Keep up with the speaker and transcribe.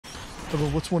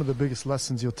Elvin, what's one of the biggest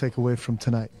lessons you'll take away from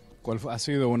tonight? ¿Cuál ha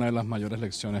sido una de las mayores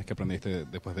lecciones que aprendiste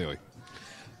después de hoy?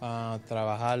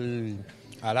 Trabajar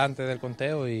adelante del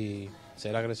conteo y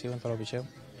ser agresivo en todos los picheos.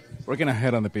 Working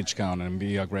ahead on the pitch count and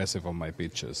be aggressive on my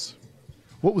pitches.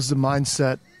 What was the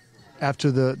mindset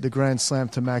after the grand slam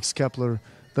to Max Kepler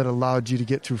that allowed you to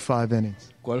get through 5 innings?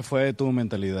 ¿Cuál fue tu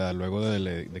mentalidad luego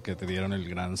de que te dieron el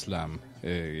Grand Slam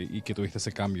y que tuviste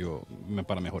ese cambio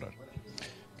para mejorar?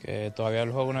 Que todavía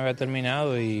el juego no había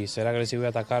terminado y ser agresivo y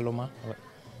atacarlo más.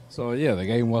 So yeah, the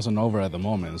game wasn't over at the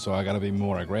moment, so I got to be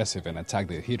more aggressive and attack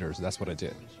the hitters. That's what I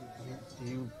did. Do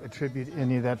you attribute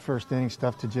any of that first inning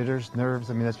stuff to jitters,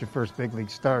 nerves? I mean, that's your first big league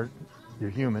start.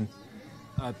 You're human.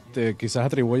 Quizás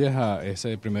atribuyes a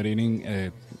ese primer inning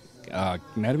a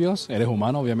nervios. Eres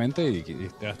humano, obviamente, y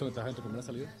estás en tu primera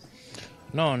salida.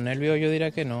 No, nervios yo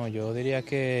diría que no. Yo diría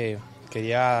que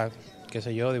quería, qué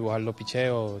sé yo, dibujar los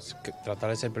picheos, tratar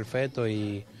de ser perfecto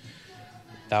y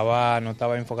no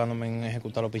estaba enfocándome en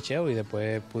ejecutar los picheos y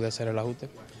después pude hacer el ajuste.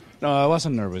 No, I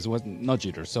wasn't nervous. It was not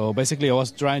jitters. So basically, I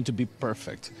was trying to be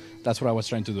perfect. That's what I was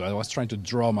trying to do. I was trying to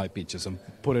draw my pitches and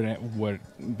put it in where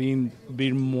being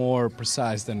more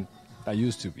precise than I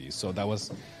used to be. So that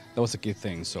was a key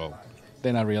thing. So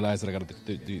then I realized that I got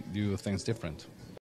to do things different.